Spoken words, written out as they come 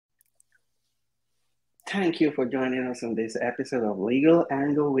Thank you for joining us on this episode of Legal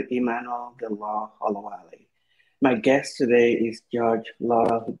Angle with Emmanuel the Law Olawale. My guest today is Judge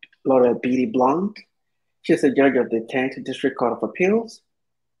Laurel Beatty Blunt. She's a judge of the 10th District Court of Appeals.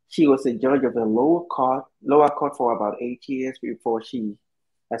 She was a judge of the lower court for about 8 years before she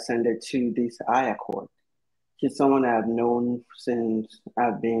ascended to this higher court. She's someone I've known since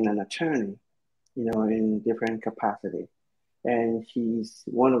I've been an attorney, in different capacity. And she's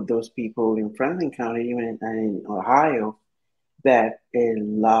one of those people in Franklin County, even in Ohio, that a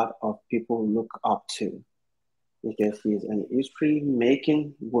lot of people look up to because she's an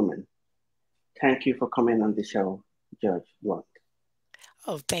history-making woman. Thank you for coming on the show, Judge Blunt.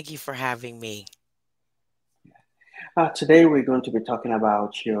 Oh, thank you for having me. Today we're going to be talking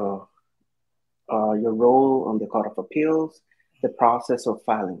about your role on the Court of Appeals, the process of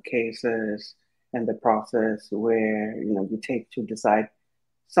filing cases, and the process where you take to decide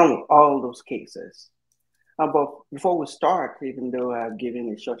all those cases. But before we start, even though I've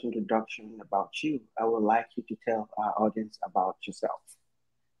given a short introduction about you, I would like you to tell our audience about yourself.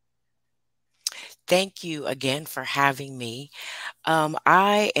 Thank you again for having me.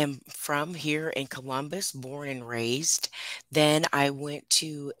 I am from here in Columbus, born and raised. Then I went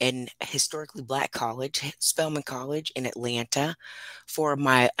to an historically black college, Spelman College in Atlanta, for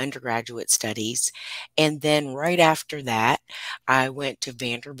my undergraduate studies. And then right after that, I went to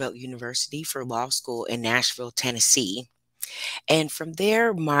Vanderbilt University for law school in Nashville, Tennessee. And from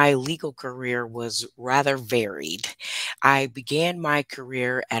there, my legal career was rather varied. I began my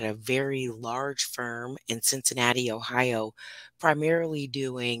career at a very large firm in Cincinnati, Ohio, primarily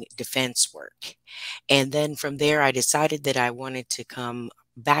doing defense work. And then from there, I decided that I wanted to come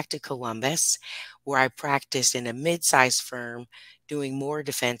back to Columbus, where I practiced in a mid-sized firm doing more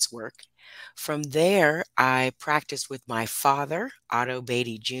defense work. From there, I practiced with my father, Otto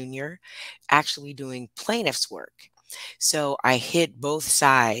Beatty Jr., actually doing plaintiff's work. So I hit both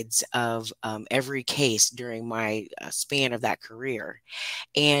sides of every case during my span of that career.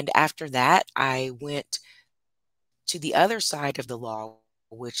 And after that, I went to the other side of the law,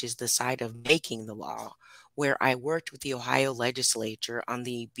 which is the side of making the law, where I worked with the Ohio legislature on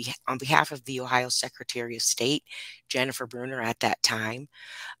behalf of the Ohio Secretary of State, Jennifer Bruner, at that time,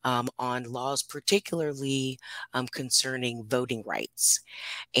 on laws particularly concerning voting rights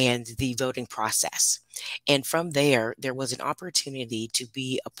and the voting process. And from there, there was an opportunity to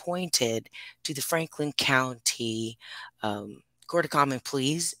be appointed to the Franklin County Court of Common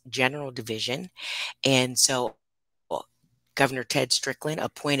Pleas General Division. And so Governor Ted Strickland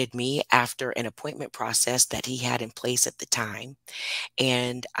appointed me after an appointment process that he had in place at the time.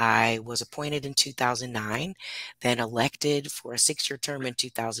 And I was appointed in 2009, then elected for a 6-year term in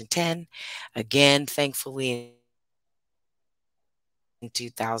 2010. Again, thankfully, in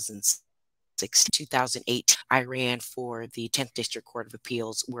 2006, 2008, I ran for the 10th District Court of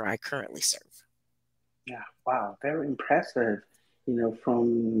Appeals, where I currently serve. Yeah, wow, very impressive.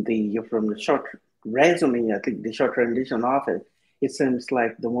 From the short resume, I think the short rendition of it, it seems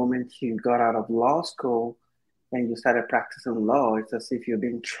like the moment you got out of law school and you started practicing law, it's as if you've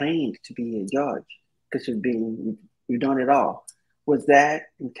been trained to be a judge because you've done it all. Was that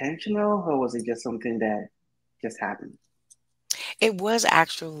intentional, or was it just something that just happened? It was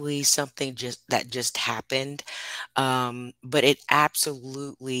actually something just happened, but it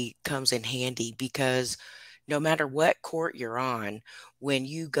absolutely comes in handy because no matter what court you're on, when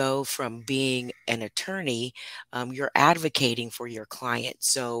you go from being an attorney, you're advocating for your client.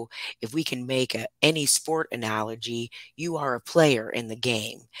 So if we can make any sport analogy, you are a player in the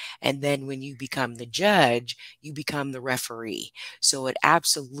game. And then when you become the judge, you become the referee. So it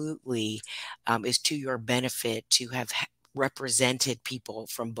absolutely is to your benefit to have represented people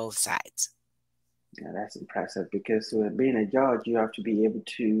from both sides. Yeah, that's impressive because being a judge, you have to be able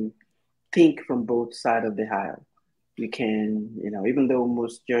to think from both sides of the aisle. You can, even though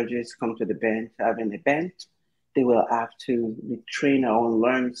most judges come to the bench having a bench, they will have to be trained or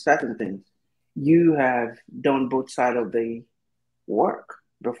learn certain things. You have done both sides of the work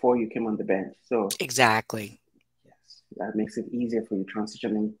before you came on the bench. So, Exactly. yes, that makes it easier for you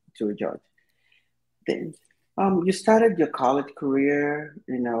transitioning to a judge. Then, you started your college career,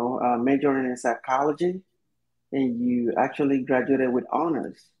 majoring in psychology, and you actually graduated with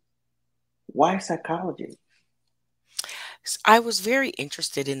honors. Why psychology? I was very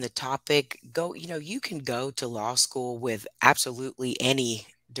interested in the topic. You can go to law school with absolutely any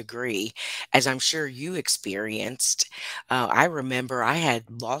degree, as I'm sure you experienced. I remember I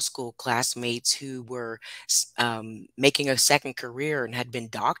had law school classmates who were making a second career and had been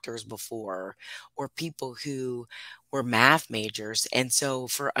doctors before, or people who were math majors. And so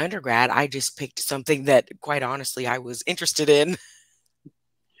for undergrad, I just picked something that, quite honestly, I was interested in.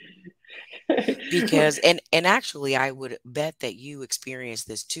 Because and actually I would bet that you experienced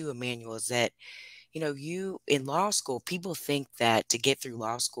this too, Emmanuel, is that you in law school, people think that to get through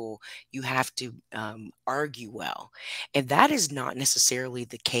law school, you have to argue well. And that is not necessarily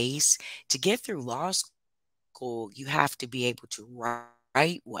the case. To get through law school, you have to be able to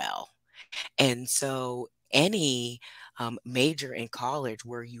write well. And so any major in college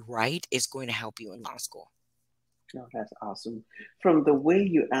where you write is going to help you in law school. Oh, that's awesome. From the way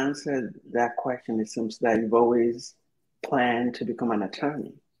you answered that question, it seems that you've always planned to become an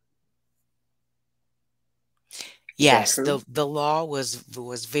attorney. Is that Yes, true? the law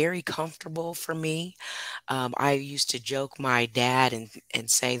was very comfortable for me. I used to joke my dad and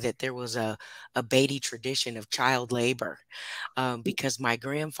say that there was a Beatty tradition of child labor, because my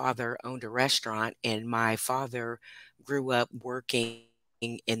grandfather owned a restaurant and my father grew up working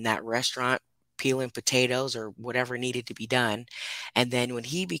in that restaurant, peeling potatoes or whatever needed to be done. And then when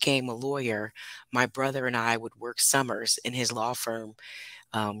he became a lawyer, my brother and I would work summers in his law firm,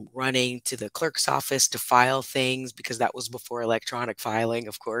 running to the clerk's office to file things because that was before electronic filing,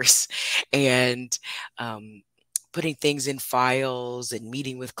 of course, and um, putting things in files and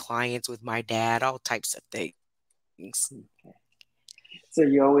meeting with clients with my dad, all types of things. Okay. So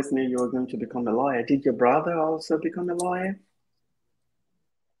you always knew you were going to become a lawyer. Did your brother also become a lawyer?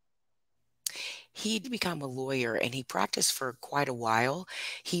 He did become a lawyer and he practiced for quite a while.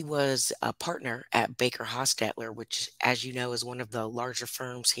 He was a partner at Baker Hostetler, which, as you know, is one of the larger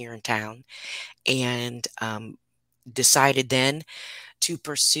firms here in town, and decided then to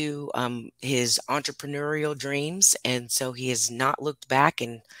pursue his entrepreneurial dreams. And so he has not looked back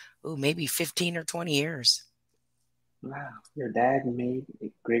in, oh, maybe 15 or 20 years. Wow, your dad made a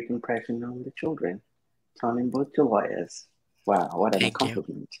great impression on the children, turning both to lawyers. Wow, what an Thank you.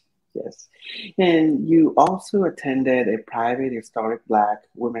 accomplishment. Yes. And you also attended a private historic Black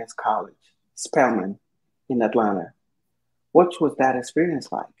women's college, Spelman, in Atlanta. What was that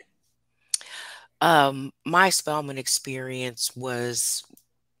experience like? My Spelman experience was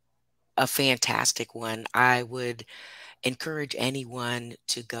a fantastic one. I would encourage anyone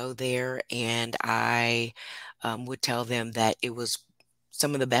to go there, and I would tell them that it was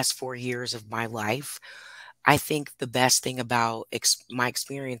some of the best 4 years of my life. I think the best thing about my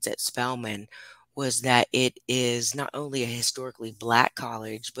experience at Spelman was that it is not only a historically Black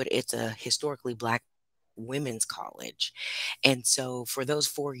college, but it's a historically Black women's college. And so for those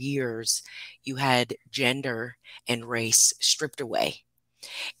 4 years, you had gender and race stripped away.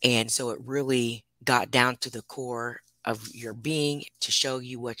 And so it really got down to the core of your being to show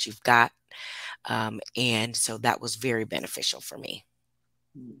you what you've got. And so that was very beneficial for me.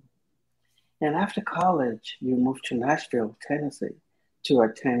 And after college, you moved to Nashville, Tennessee, to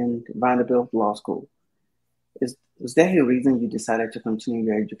attend Vanderbilt Law School. Was there a reason you decided to continue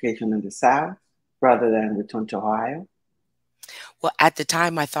your education in the South rather than return to Ohio? Well, at the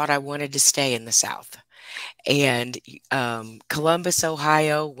time, I thought I wanted to stay in the South. And Columbus,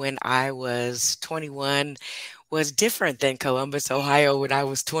 Ohio, when I was 21, was different than Columbus, Ohio, when I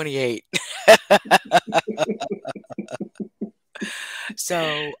was 28.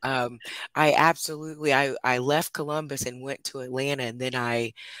 So I left Columbus and went to Atlanta, and then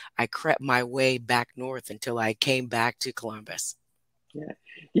I crept my way back north until I came back to Columbus. Yeah.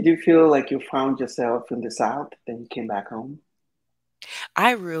 Did you feel like you found yourself in the South, then you came back home?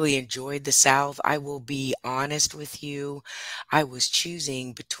 I really enjoyed the South. I will be honest with you. I was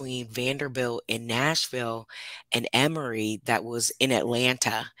choosing between Vanderbilt in Nashville and Emory that was in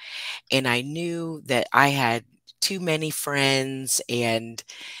Atlanta. And I knew that I had too many friends and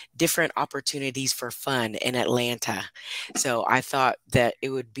different opportunities for fun in Atlanta. So I thought that it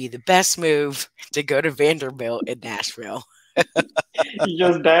would be the best move to go to Vanderbilt in Nashville. You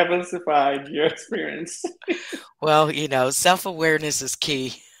just diversified your experience. Well, self awareness is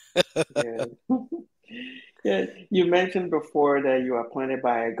key. Yeah. Yeah. You mentioned before that you were appointed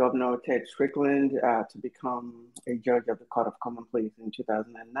by Governor Ted Strickland to become a judge of the Court of Common Pleas in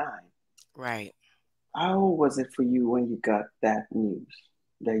 2009. Right. How was it for you when you got that news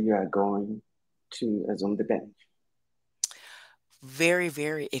that you are going to assume the bench? Very,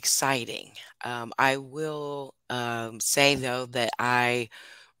 very exciting. I will say, though, that I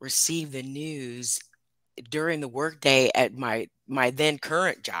received the news during the workday at my then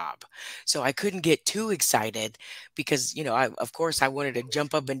current job. So I couldn't get too excited because, of course I wanted to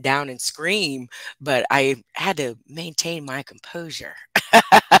jump up and down and scream, but I had to maintain my composure.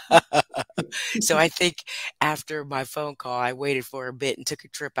 So I think after my phone call, I waited for a bit and took a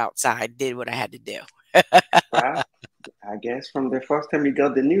trip outside, did what I had to do. Well, I guess from the first time you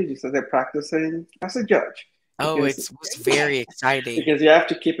got the news, you started practicing as a judge Oh, because it was very exciting. because you have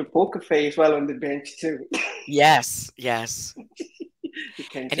to keep a poker face while on the bench too. Yes, yes. You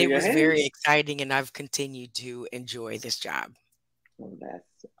can't And show it your was very hands. exciting, and I've continued to enjoy this job. Oh,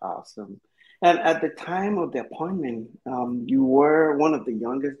 that's awesome. And at the time of the appointment, you were one of the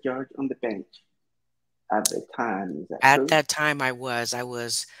youngest judge on the bench at the time. Is that At true? that time, I was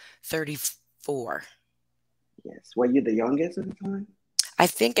 34. Yes. Were you the youngest at the time? I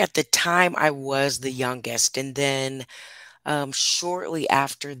think at the time I was the youngest, and then shortly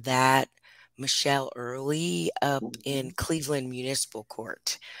after that, Michelle Early up in Mhm. Cleveland Municipal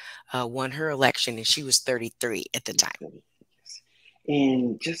Court won her election, and she was 33 at the time. Yes.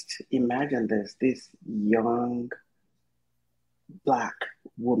 And just imagine this young black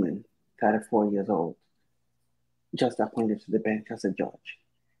woman, 34 years old, just appointed to the bench as a judge.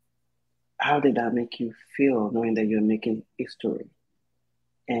 How did that make you feel knowing that you're making history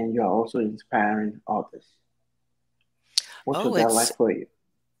and you're also inspiring others? What Oh, was that like for you?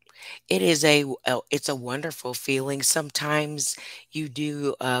 it's a wonderful feeling. Sometimes you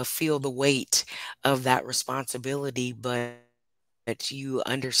do feel the weight of that responsibility, but you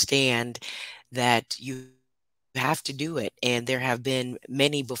understand that you have to do it. And there have been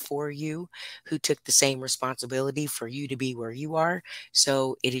many before you who took the same responsibility for you to be where you are.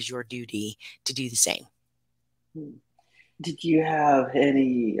 So it is your duty to do the same. Hmm. Did you have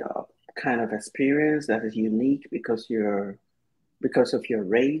any kind of experience that is unique because of your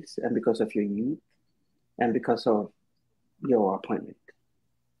race and because of your youth and because of your appointment?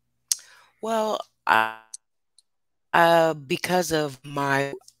 Well, because of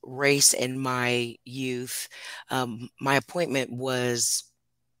my race and my youth, my appointment was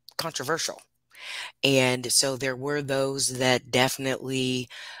controversial. And so there were those that definitely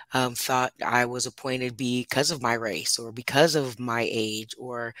thought I was appointed because of my race or because of my age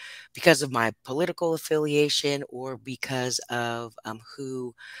or because of my political affiliation or because of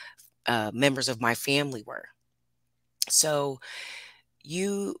who members of my family were. So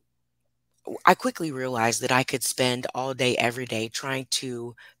you I quickly realized that I could spend all day, every day trying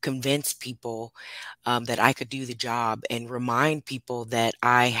to convince people that I could do the job and remind people that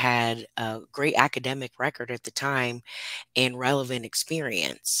I had a great academic record at the time and relevant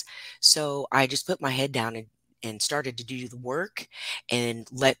experience. So I just put my head down and started to do the work and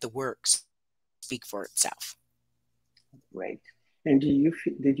let the work speak for itself. Right. And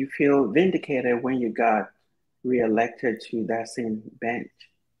did you feel vindicated when you got reelected to that same bench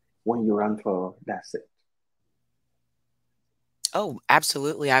when you ran for that seat? Oh,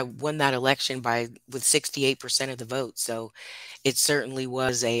 absolutely. I won that election by with 68% of the vote. So it certainly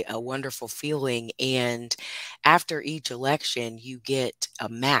was a wonderful feeling. And after each election, you get a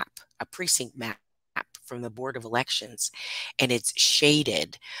map, a precinct map from the Board of Elections, and it's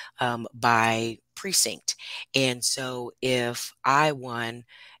shaded by precinct. And so if I won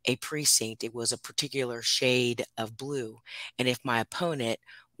a precinct, it was a particular shade of blue. And if my opponent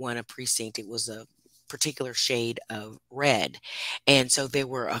won a precinct, it was a particular shade of red. And so there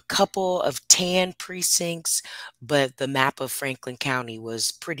were a couple of tan precincts, but the map of Franklin County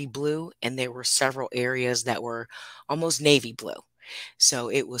was pretty blue, and there were several areas that were almost navy blue. So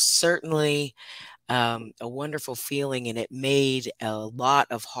it was certainly a wonderful feeling, and it made a lot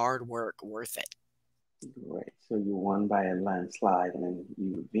of hard work worth it. Right. So you won by a landslide and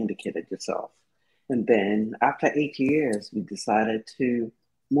you vindicated yourself. And then after 8 years, you decided to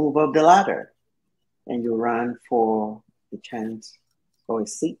move up the ladder and you ran for a chance or a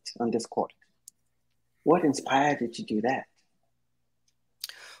seat on this court. What inspired you to do that?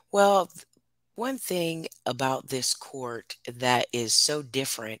 Well, one thing about this court that is so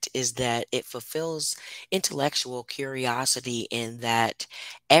different is that it fulfills intellectual curiosity in that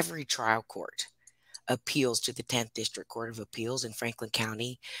every trial court appeals to the 10th District Court of Appeals in Franklin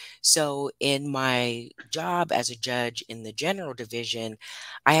County. So, in my job as a judge in the general division,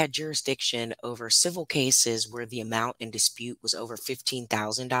 I had jurisdiction over civil cases where the amount in dispute was over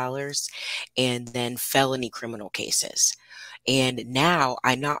 $15,000 and then felony criminal cases. And now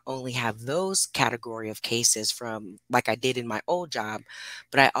I not only have those category of cases from like I did in my old job,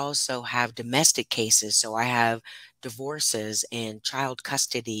 but I also have domestic cases. So I have divorces and child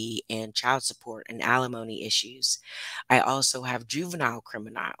custody and child support and alimony issues. I also have juvenile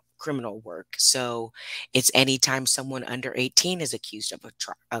criminal work. So it's anytime someone under 18 is accused of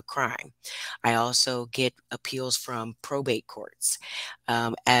a crime. I also get appeals from probate courts,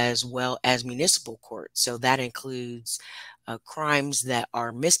 as well as municipal courts. So that includes crimes that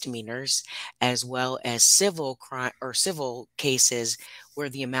are misdemeanors, as well as civil crime or civil cases where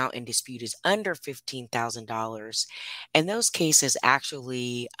the amount in dispute is under $15,000. And those cases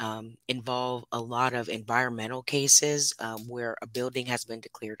actually involve a lot of environmental cases where a building has been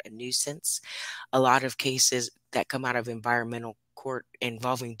declared a nuisance. A lot of cases that come out of environmental court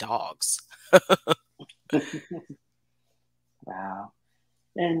involving dogs. Wow.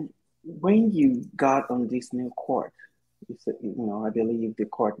 And when you got on this new court, I believe the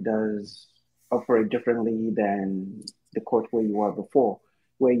court does operate differently than the court where you were before,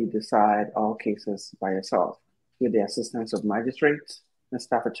 where you decide all cases by yourself with the assistance of magistrates and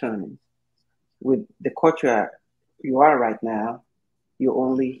staff attorneys. With the court you are right now, you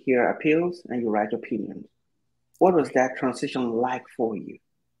only hear appeals and you write opinions. What was Right. that transition like for you?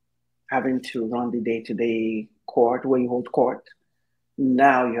 Having to run the day-to-day court where you hold court.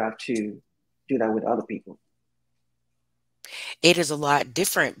 Now you have to do that with other people. It is a lot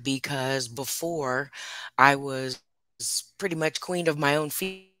different because before I was pretty much queen of my own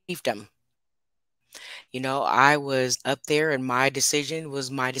fiefdom. I was up there and my decision was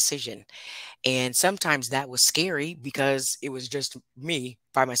my decision. And sometimes that was scary because it was just me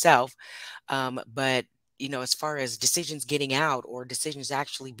by myself. But as far as decisions getting out or decisions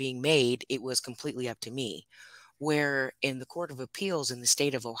actually being made, it was completely up to me. Where in the Court of Appeals in the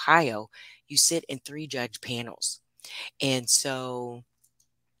state of Ohio, you sit in three-judge panels. And so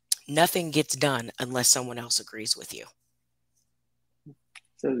nothing gets done unless someone else agrees with you.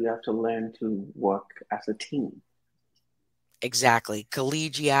 So you have to learn to work as a team. Exactly.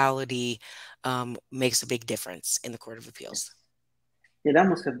 Collegiality makes a big difference in the Court of Appeals. Yes. Yeah, that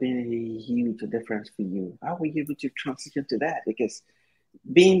must have been a huge difference for you. How were you able to transition to that? Because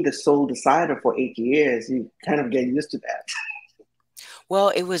being the sole decider for 8 years, you kind of get used to that. Well,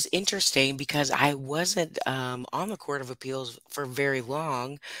 it was interesting because I wasn't on the Court of Appeals for very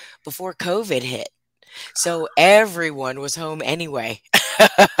long before COVID hit. So everyone was home anyway.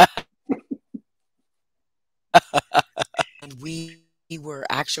 And we were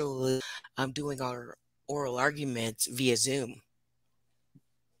actually doing our oral arguments via Zoom.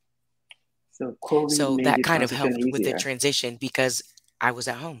 So COVID So made that the kind of transition helped with the easier. transition because I was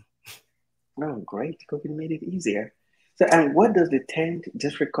at home. Oh, great. COVID made it easier. So, and what does the 10th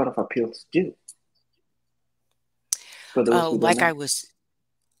District Court of Appeals do for those Uh, who don't like I know? was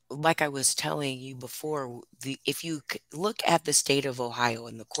like I was telling you before, if you look at the state of Ohio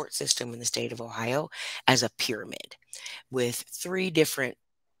and the court system in the state of Ohio as a pyramid with three different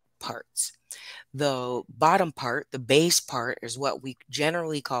parts. The bottom part, the base part, is what we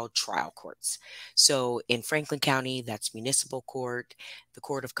generally call trial courts. So in Franklin County, that's municipal court, the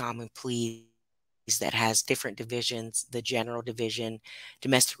Court of Common Pleas that has different divisions, the general division,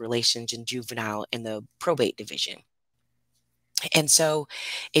 domestic relations and juvenile, and the probate division. And so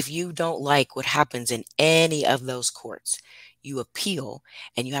if you don't like what happens in any of those courts, you appeal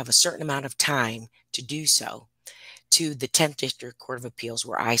and you have a certain amount of time to do so to the 10th District Court of Appeals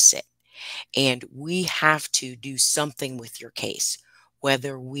where I sit. And we have to do something with your case,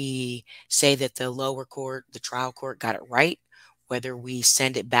 whether we say that the lower court, the trial court got it right, whether we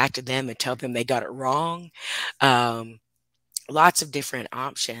send it back to them and tell them they got it wrong. Um, Lots of different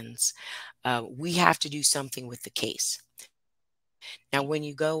options. We have to do something with the case. Now, when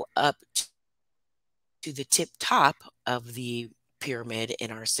you go up to the tip top of the pyramid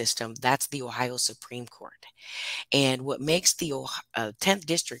in our system, that's the Ohio Supreme Court. And what makes the 10th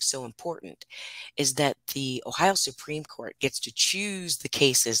District so important is that the Ohio Supreme Court gets to choose the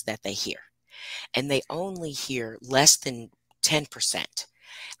cases that they hear, and they only hear less than 10%.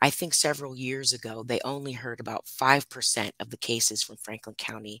 I think several years ago, they only heard about 5% of the cases from Franklin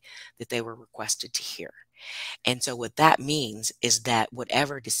County that they were requested to hear. And so, what that means is that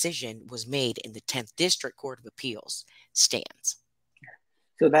whatever decision was made in the 10th District Court of Appeals stands.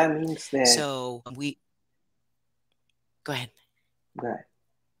 So that means that, So, go ahead. that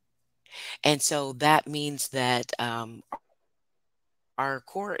And so that means that our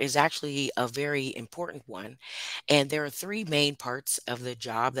court is actually a very important one. And there are three main parts of the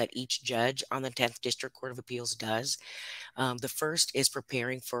job that each judge on the 10th District Court of Appeals does. The first is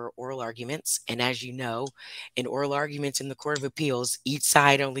preparing for oral arguments. And as you know, in oral arguments in the Court of Appeals, each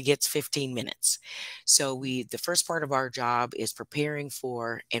side only gets 15 minutes. So the first part of our job is preparing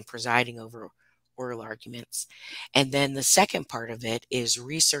for and presiding over oral arguments. And then the second part of it is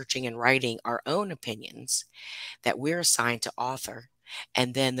researching and writing our own opinions that we're assigned to author.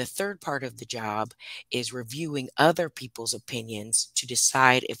 And then the third part of the job is reviewing other people's opinions to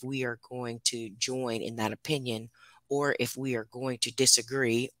decide if we are going to join in that opinion or if we are going to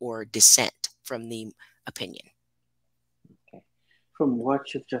disagree or dissent from the opinion. Okay. From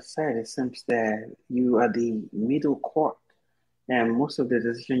what you've just said, it seems that you are the middle court, and most of the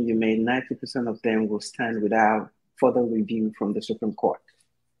decisions you made, 90% of them will stand without further review from the Supreme Court.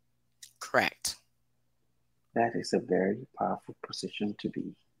 Correct. That is a very powerful position to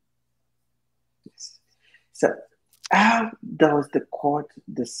be. Yes. So, how does the court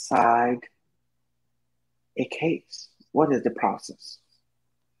decide a case? What is the process?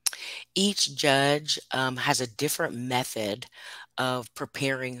 Each judge has a different method of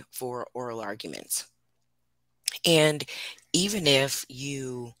preparing for oral arguments. And even if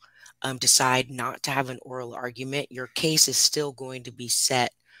you decide not to have an oral argument, your case is still going to be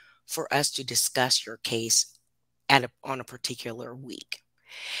set for us to discuss your case on a particular week.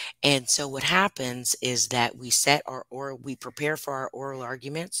 And so what happens is that we prepare for our oral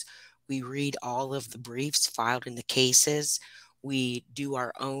arguments. We read all of the briefs filed in the cases. We do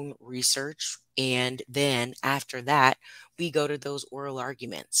our own research. And then after that, we go to those oral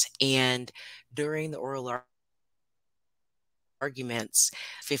arguments. And during the oral arguments,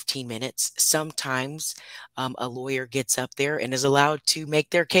 15 minutes. Sometimes a lawyer gets up there and is allowed to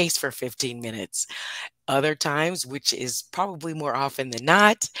make their case for 15 minutes. Other times, which is probably more often than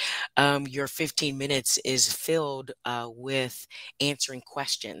not, your 15 minutes is filled with answering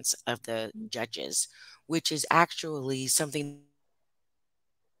questions of the judges, which is actually something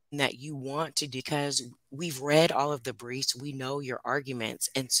that you want to do because we've read all of the briefs, we know your arguments.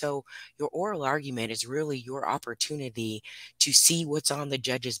 And so your oral argument is really your opportunity to see what's on the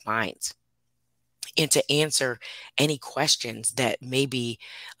judge's minds and to answer any questions that maybe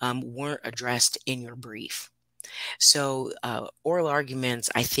weren't addressed in your brief. So oral arguments,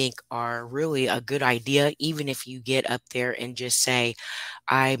 I think, are really a good idea, even if you get up there and just say,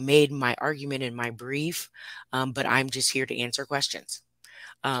 I made my argument in my brief, but I'm just here to answer questions.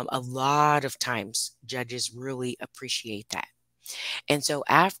 A lot of times judges really appreciate that. And so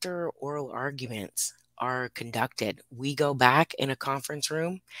after oral arguments are conducted, we go back in a conference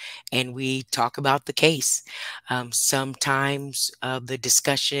room and we talk about the case. Sometimes the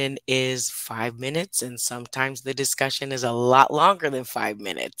discussion is 5 minutes, and sometimes the discussion is a lot longer than 5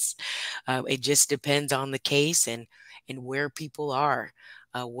 minutes. It just depends on the case and where people are,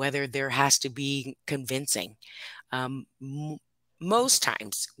 whether there has to be convincing. Um, Most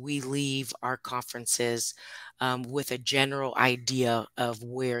times we leave our conferences with a general idea of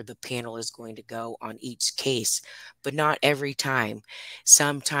where the panel is going to go on each case, but not every time.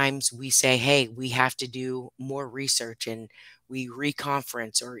 Sometimes we say, hey, we have to do more research, and we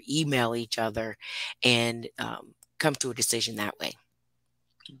reconference or email each other and come to a decision that way.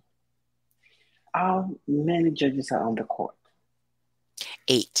 How many judges are on the court?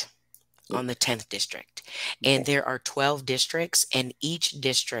 8 on the Eight. 10th district. And Okay. there are 12 districts, and each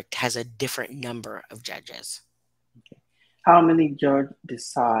district has a different number of judges. Okay. How many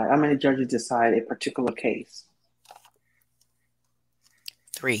judges decide a particular case?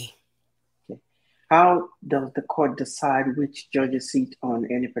 3. Okay. How does the court decide which judges sit on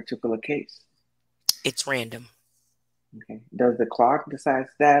any particular case? It's random. Okay. Does the clerk decide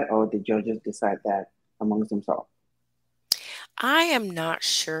that, or the judges decide that amongst themselves? I am not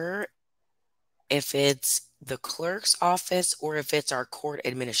sure if it's the clerk's office or if it's our court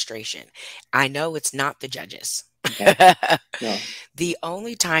administration. I know it's not the judges. Okay. No. The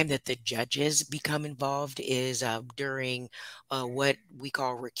only time that the judges become involved is during what we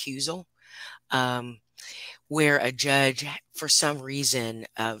call recusal, um, where a judge, for some reason,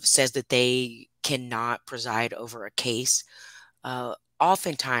 says that they cannot preside over a case.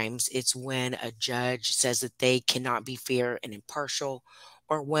 Oftentimes, it's when a judge says that they cannot be fair and impartial,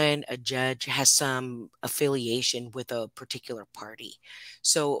 or when a judge has some affiliation with a particular party.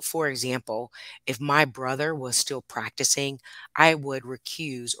 So, for example, if my brother was still practicing, I would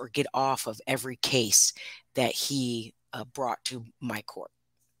recuse or get off of every case that he brought to my court.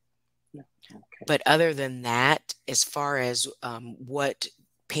 Okay. But other than that, as far as what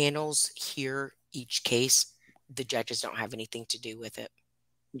panels hear each case, the judges don't have anything to do with it.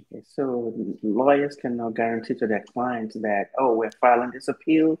 Okay. So lawyers cannot guarantee to their clients that, oh, we're filing this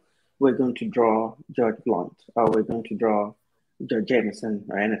appeal, we're going to draw Judge Blunt, or we're going to draw Judge Jameson,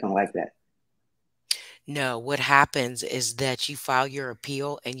 or anything like that. No, what happens is that you file your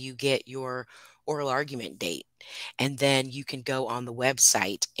appeal and you get your oral argument date. And then you can go on the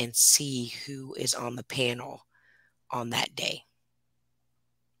website and see who is on the panel on that day.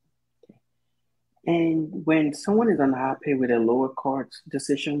 And when someone is unhappy with a lower court's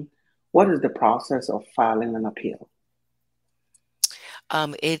decision, what is the process of filing an appeal?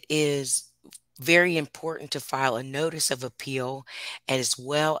 It is very important to file a notice of appeal as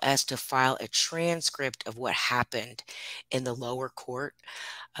well as to file a transcript of what happened in the lower court.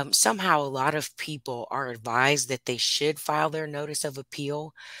 Somehow, a lot of people are advised that they should file their notice of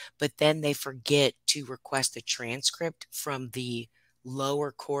appeal, but then they forget to request a transcript from the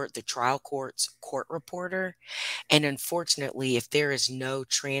lower court, the trial court's court reporter. And unfortunately, if there is no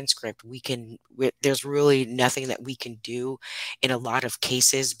transcript, there's really nothing that we can do in a lot of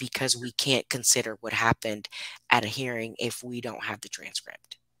cases because we can't consider what happened at a hearing if we don't have the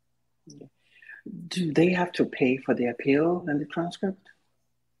transcript. Do they have to pay for the appeal and the transcript?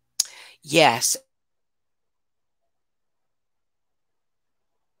 Yes,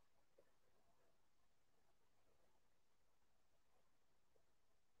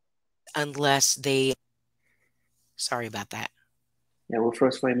 unless they, sorry about that. Yeah, well,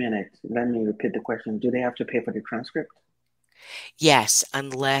 first for a minute, let me repeat the question. Do they have to pay for the transcript? Yes,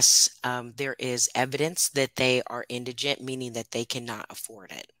 unless there is evidence that they are indigent, meaning that they cannot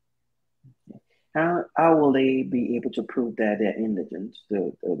afford it. How will they be able to prove that they're indigent?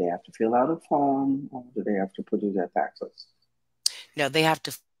 Do they have to fill out a form or do they have to produce their taxes? No, they have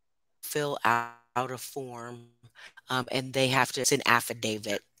to fill out a form and they have to, it's an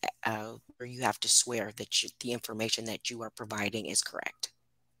affidavit where you have to swear that the information that you are providing is correct.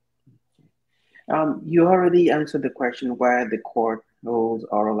 You already answered the question why the court holds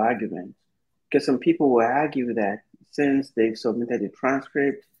oral arguments. Because some people will argue that since they've submitted a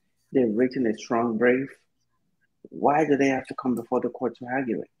transcript, they've written a strong brief, why do they have to come before the court to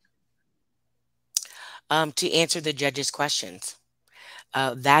argue it? To answer the judge's questions.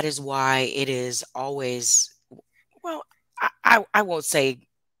 That is why it is always, well, I won't say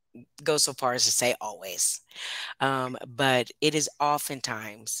go so far as to say always, but it is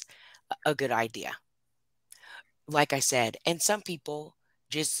oftentimes a good idea. Like I said, and some people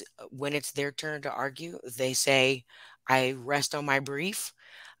just when it's their turn to argue, they say, I rest on my brief.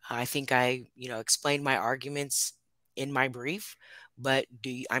 I think I explained my arguments in my brief, but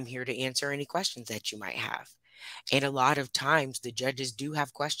I'm here to answer any questions that you might have. And a lot of times the judges do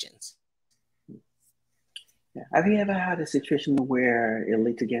have questions. Yeah. Have you ever had a situation where a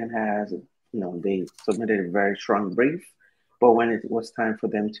litigant has, they submitted a very strong brief, but when it was time for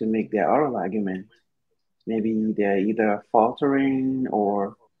them to make their oral argument, maybe they're either faltering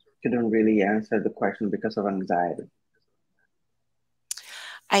or couldn't really answer the question because of anxiety?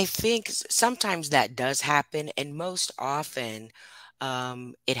 I think sometimes that does happen, and most often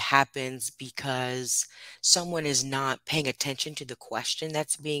it happens because someone is not paying attention to the question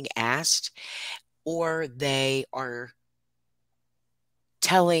that's being asked, or they are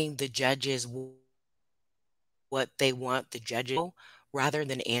telling the judges what they want the judges to know rather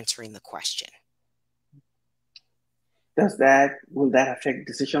than answering the question. Will that affect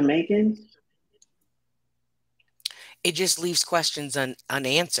decision making? It just leaves questions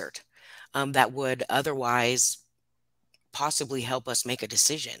unanswered that would otherwise possibly help us make a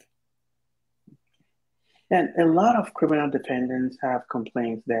decision. And a lot of criminal defendants have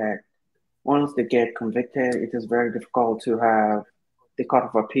complaints that once they get convicted, it is very difficult to have the Court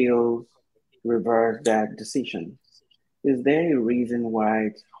of Appeals reverse that decision. Is there a reason why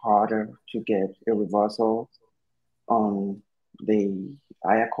it's harder to get a reversal on the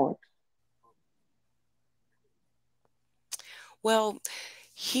higher court? Well,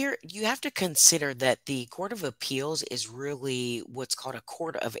 here you have to consider that the Court of Appeals is really what's called a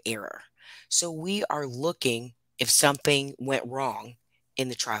court of error. So we are looking if something went wrong in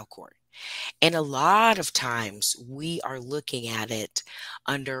the trial court. And a lot of times we are looking at it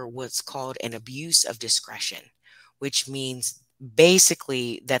under what's called an abuse of discretion, which means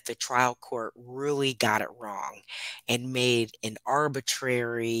basically that the trial court really got it wrong and made an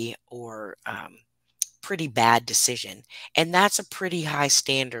arbitrary or pretty bad decision. And that's a pretty high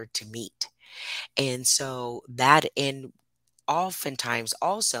standard to meet. And so that in oftentimes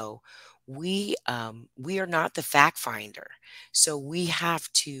also we are not the fact finder, so we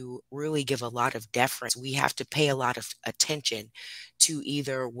have to really give a lot of deference. We have to pay a lot of attention to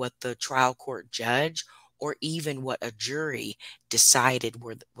either what the trial court judge or even what a jury decided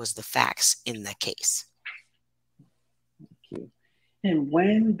was the facts in the case. And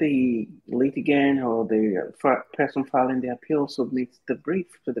when the litigant or the person filing the appeal submits the brief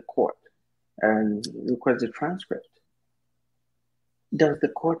to the court and requests a transcript, Does the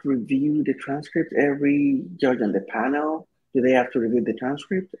court review the transcript? Every judge on the panel, do they have to review the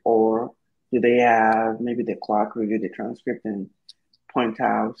transcript, or do they have maybe the clerk review the transcript and point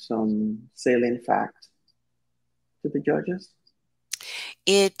out some salient facts to the judges?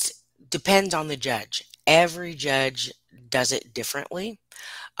 It depends on the judge. Every judge does it differently,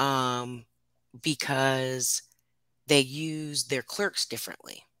 um, because they use their clerks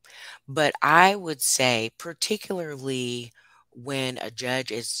differently. But I would say, particularly when a judge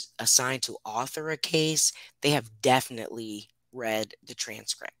is assigned to author a case, they have definitely read the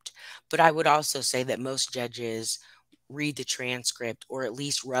transcript. But I would also say that most judges read the transcript, or at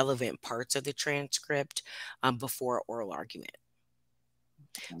least relevant parts of the transcript, before oral argument,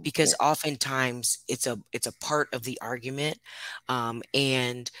 because Okay, oftentimes it's a part of the argument,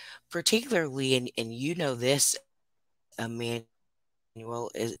 and particularly, and you know this,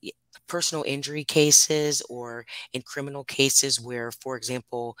 Emmanuel, personal injury cases, or in criminal cases where, for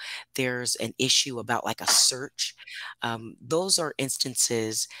example, there's an issue about like a search. Those are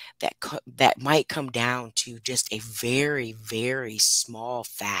instances that might come down to just a very, very small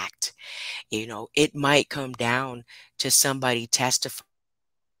fact. It might come down to somebody testifying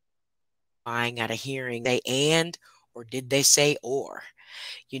at a hearing, did they say and, or did they say or?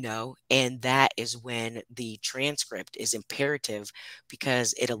 And that is when the transcript is imperative,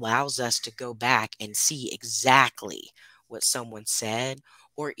 because it allows us to go back and see exactly what someone said,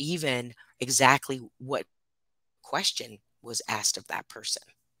 or even exactly what question was asked of that person.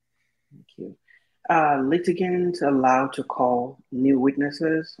 thank you. Litigants allowed to call new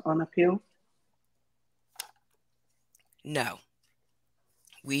witnesses on appeal? No,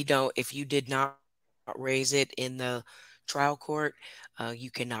 we don't. If you did not raise it in the trial court, you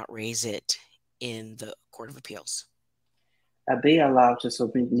cannot raise it in the Court of Appeals. Are they allowed to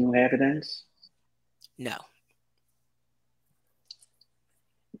submit new evidence? No.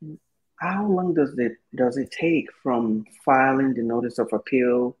 How long does it take from filing the notice of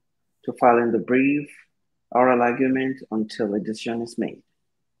appeal to filing the brief, oral argument until a decision is made?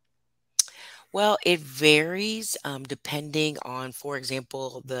 Well, it varies, depending on, for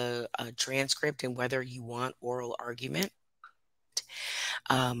example, the transcript and whether you want oral argument.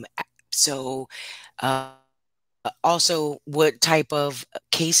 So, also what type of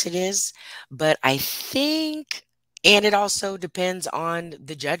case it is. But I think, and it also depends on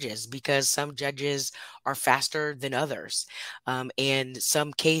the judges, because some judges are faster than others. And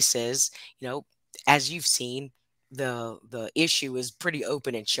some cases, you know, as you've seen, the issue is pretty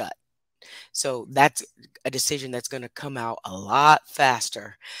open and shut. So that's a decision that's going to come out a lot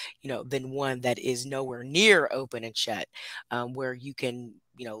faster, than one that is nowhere near open and shut, where you can,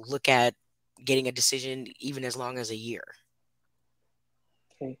 look at getting a decision even as long as a year.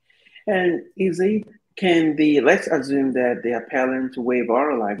 Okay. And let's assume that the appellant waive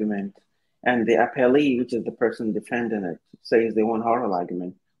oral argument and the appellee, which is the person defending it, says they want oral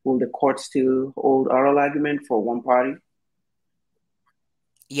argument. Will the court still hold oral argument for one party?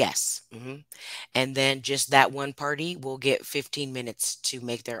 Yes. And then just that one party will get 15 minutes to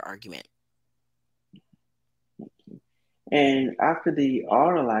make their argument. And after the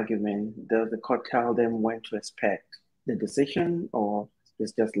oral argument, does the court tell them when to expect the decision, or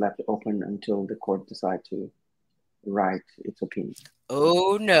is just left open until the court decides to write its opinion?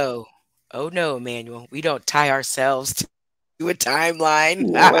 Oh no. Oh no, Emmanuel. We don't tie ourselves to a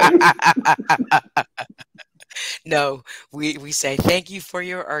timeline. What? No, we say thank you for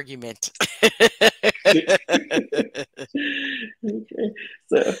your argument. Okay.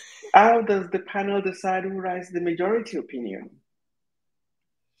 So, how does the panel decide who writes the majority opinion?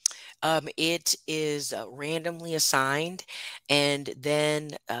 It is randomly assigned, and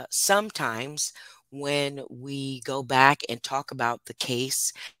then sometimes when we go back and talk about the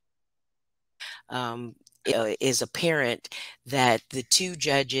case, it is apparent that the two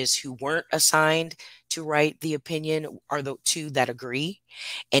judges who weren't assigned to write the opinion are the two that agree.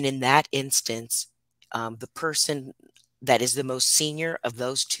 And in that instance, the person that is the most senior of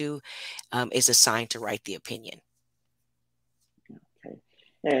those two is assigned to write the opinion. Okay.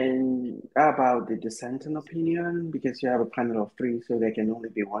 And how about the dissenting opinion? Because you have a panel of three, so there can only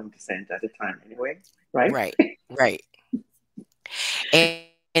be one dissent at a time anyway, right? Right, right.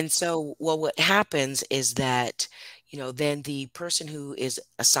 And so, well, what happens is that, then the person who is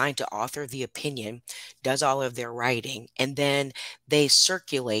assigned to author the opinion does all of their writing, and then they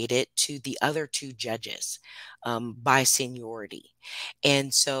circulate it to the other two judges by seniority.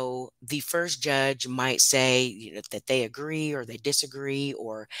 And so the first judge might say, that they agree or they disagree,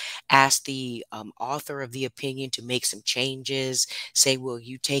 or ask the author of the opinion to make some changes, say, will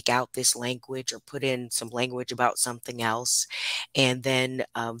you take out this language or put in some language about something else? And then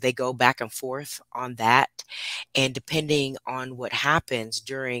they go back and forth on that. And depending on what happens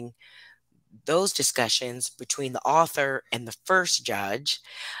during those discussions between the author and the first judge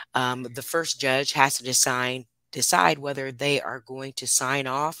has to decide whether they are going to sign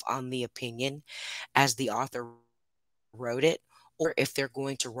off on the opinion as the author wrote it, or if they're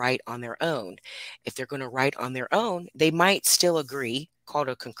going to write on their own. If they're going to write on their own, they might still agree, called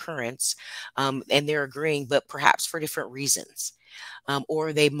a concurrence, and they're agreeing, but perhaps for different reasons.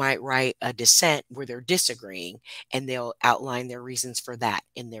 Or they might write a dissent where they're disagreeing, and they'll outline their reasons for that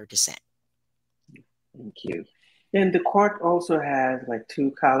in their dissent. Thank you. And the court also has like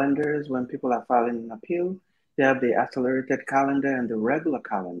two calendars when people are filing an appeal. They have the accelerated calendar and the regular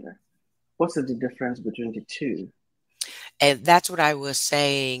calendar. What's the difference between the two? And that's what I was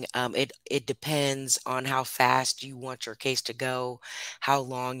saying. It depends on how fast you want your case to go, how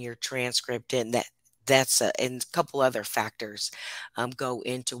long your transcript, and and a couple other factors go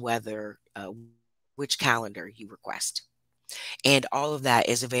into whether which calendar you request. And all of that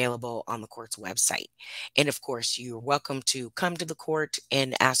is available on the court's website. And of course, you're welcome to come to the court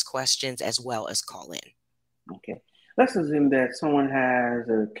and ask questions as well as call in. Okay. Let's assume that someone has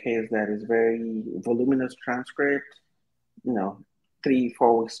a case that is very voluminous transcript, you know, 3,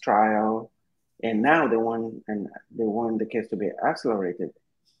 4 weeks trial, and now they want the case to be accelerated.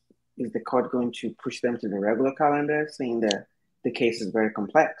 Is the court going to push them to the regular calendar, saying that the case is very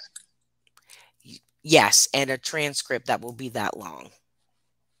complex? Yes, and a transcript that will be that long.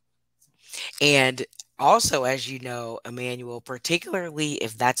 And also, as you know, Emmanuel, particularly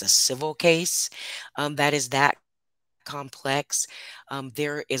if that's a civil case that is that complex,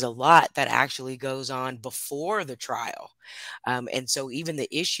 there is a lot that actually goes on before the trial. And so, even the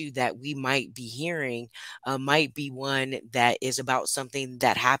issue that we might be hearing might be one that is about something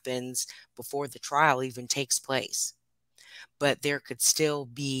that happens before the trial even takes place. But there could still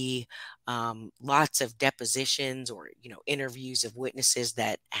be lots of depositions or interviews of witnesses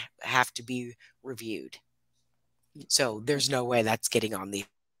that have to be reviewed. So there's no way that's getting on the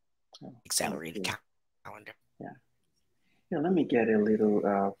Oh, accelerated thank you. calendar. Yeah. Yeah, let me get a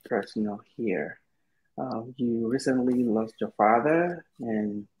little personal here. You recently lost your father,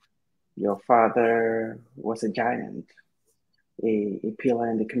 and your father was a giant, a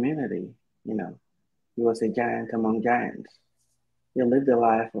pillar in the community. You know, he was a giant among giants. He lived a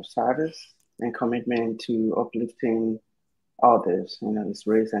life of service and commitment to uplifting others, his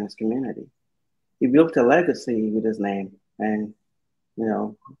race and his community. He built a legacy with his name. And,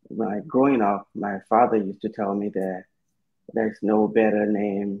 growing up, my father used to tell me that there's no better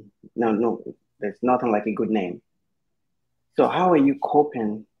name. No, no, there's nothing like a good name. So how are you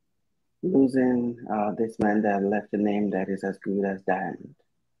coping losing this man that left a name that is as good as Diamond?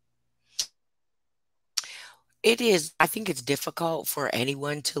 It is, I think it's difficult for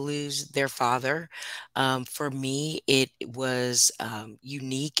anyone to lose their father. For me, it was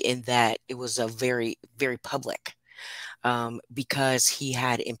unique in that it was a very, very public because he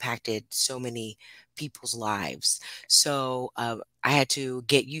had impacted so many people's lives. So I had to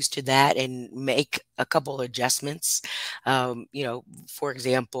get used to that and make a couple adjustments. For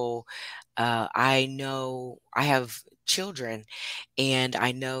example, I know I have children, and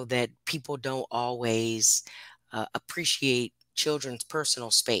I know that people don't always appreciate children's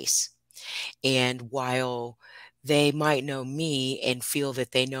personal space. And while they might know me and feel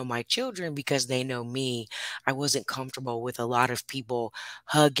that they know my children because they know me, I wasn't comfortable with a lot of people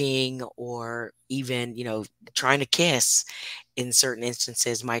hugging or even, trying to kiss in certain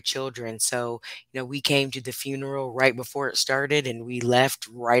instances my children. So, we came to the funeral right before it started and we left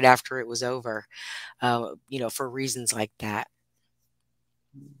right after it was over, for reasons like that.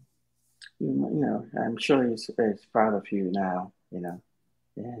 I'm sure he's proud of you now, and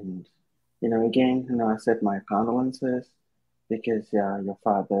again, I said my condolences because your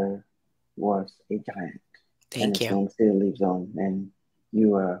father was a giant, and Thank his you. name still lives on, and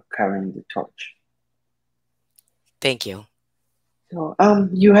you are carrying the torch. Thank you. So,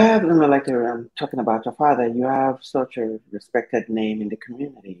 you have, like, talking about your father, you have such a respected name in the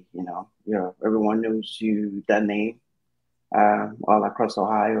community. Everyone knows you that name, all across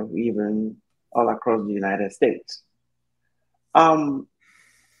Ohio, even all across the United States. Um,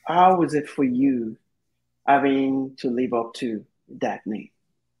 how was it for you having to live up to that name?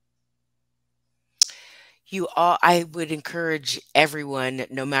 I would encourage everyone,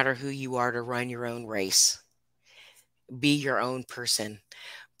 no matter who you are, to run your own race. Be your own person.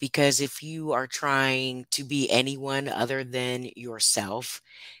 Because if you are trying to be anyone other than yourself,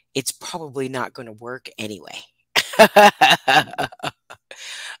 it's probably not going to work anyway.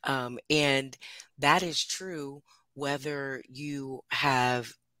 And that is true whether you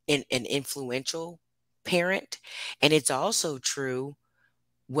have an influential parent, and it's also true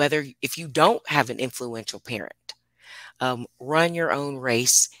whether if you don't have an influential parent. Run your own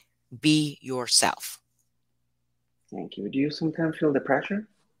race, be yourself. Thank you. Do you sometimes feel the pressure?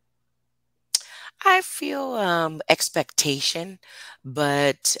 I feel expectation,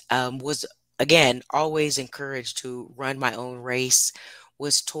 but was again always encouraged to run my own race.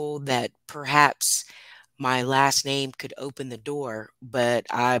 Was told that perhaps my last name could open the door, but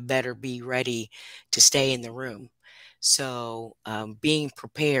I better be ready to stay in the room. So being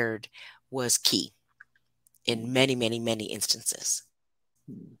prepared was key in many, many, many instances.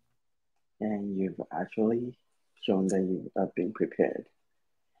 Mm. And you've actually shown that you have been prepared.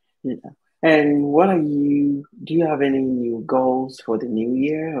 Yeah. And do you have any new goals for the new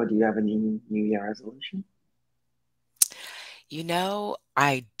year, or do you have any New Year resolution?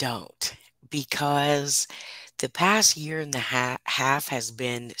 I don't because the past year and half has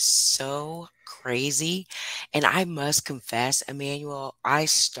been so crazy. And I must confess, Emmanuel, I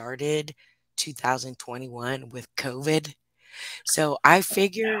started 2021 with COVID. So I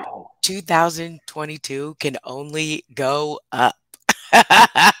figure No. 2022 can only go up.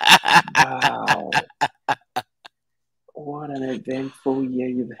 Wow. What an eventful year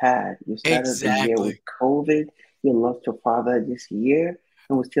you've had. You started the year with Exactly. COVID, you lost your father this year,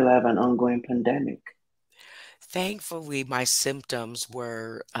 and we still have an ongoing pandemic. Thankfully, my symptoms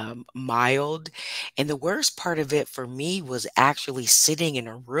were mild. And the worst part of it for me was actually sitting in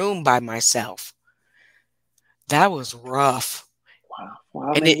a room by myself. That was rough. Wow. For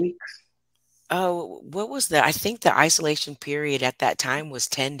how And many it, weeks? oh, what was that? I think the isolation period at that time was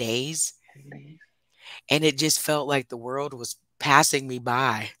 10 days. 10 days. And it just felt like the world was passing me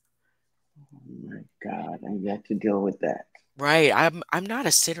by. Oh my God. And you had to deal with that. Right. I'm not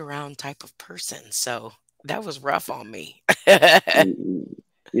a sit around type of person. So that was rough on me.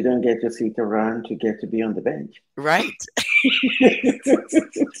 You don't get to sit around to get to be on the bench. Right.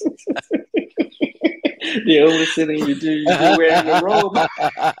 The only sitting you do wearing a robe,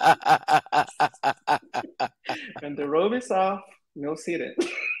 and the robe is off, no sitting.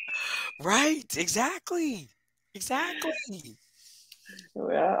 Right. Exactly. Exactly.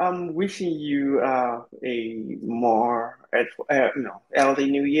 Well, I'm wishing you a more healthy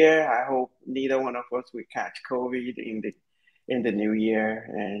new year. I hope neither one of us will catch COVID in the new year,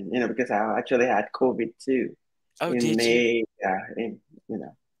 and because I actually had COVID too Oh, in did you? May. In you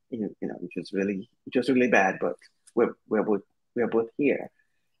know, it was really bad, but we're both here.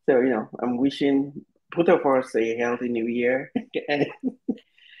 So I'm wishing both of us a healthy new year and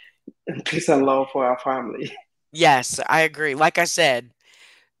peace and love for our family. Yes, I agree. Like I said,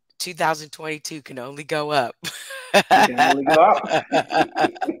 2022 can only go up. You can only go up.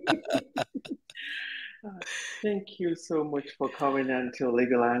 Thank you so much for coming on to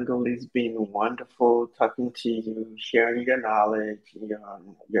Legal Angle. It's been wonderful talking to you, sharing your knowledge,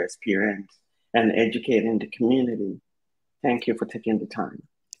 your experience, and educating the community. Thank you for taking the time.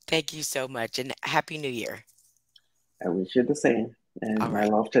 Thank you so much and Happy New Year. I wish you the same, and All my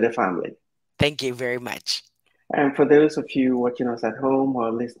right. love to the family. Thank you very much. And for those of you watching us at home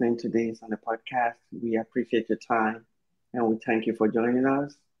or listening to this on the podcast, we appreciate your time and we thank you for joining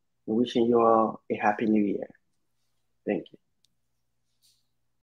us. Wishing you all a happy new year. Thank you.